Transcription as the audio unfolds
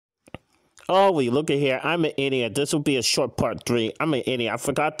Oh, wait, look at here. I'm an idiot. This will be a short part three. I'm an idiot. I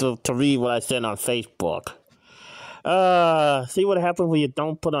forgot to read what I said on Facebook. See what happens when you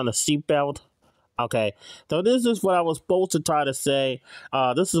don't put on a seatbelt? Okay, so this is what I was supposed to try to say.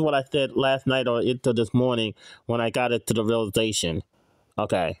 This is what I said last night or into this morning when I got it to the realization.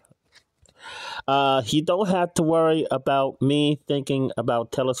 Okay, you don't have to worry about me thinking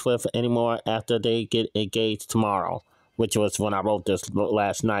about Taylor Swift anymore after they get engaged tomorrow, which was when I wrote this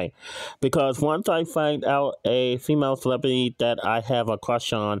last night. Because once I find out a female celebrity that I have a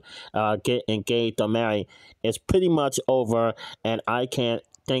crush on get engaged or married, it's pretty much over and I can't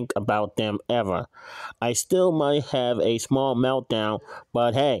think about them ever. I still might have a small meltdown,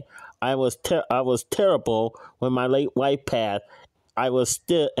 but hey, I was terrible when my late wife passed. I was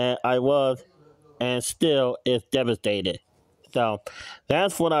and still is devastated. So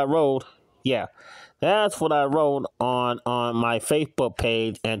that's what I wrote. Yeah, that's what I wrote on my Facebook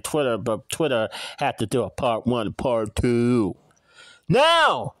page and Twitter. But Twitter had to do a part one, and part two.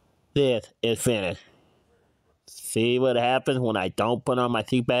 Now this is finished. See what happens when I don't put on my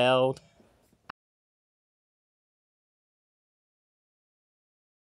seatbelt?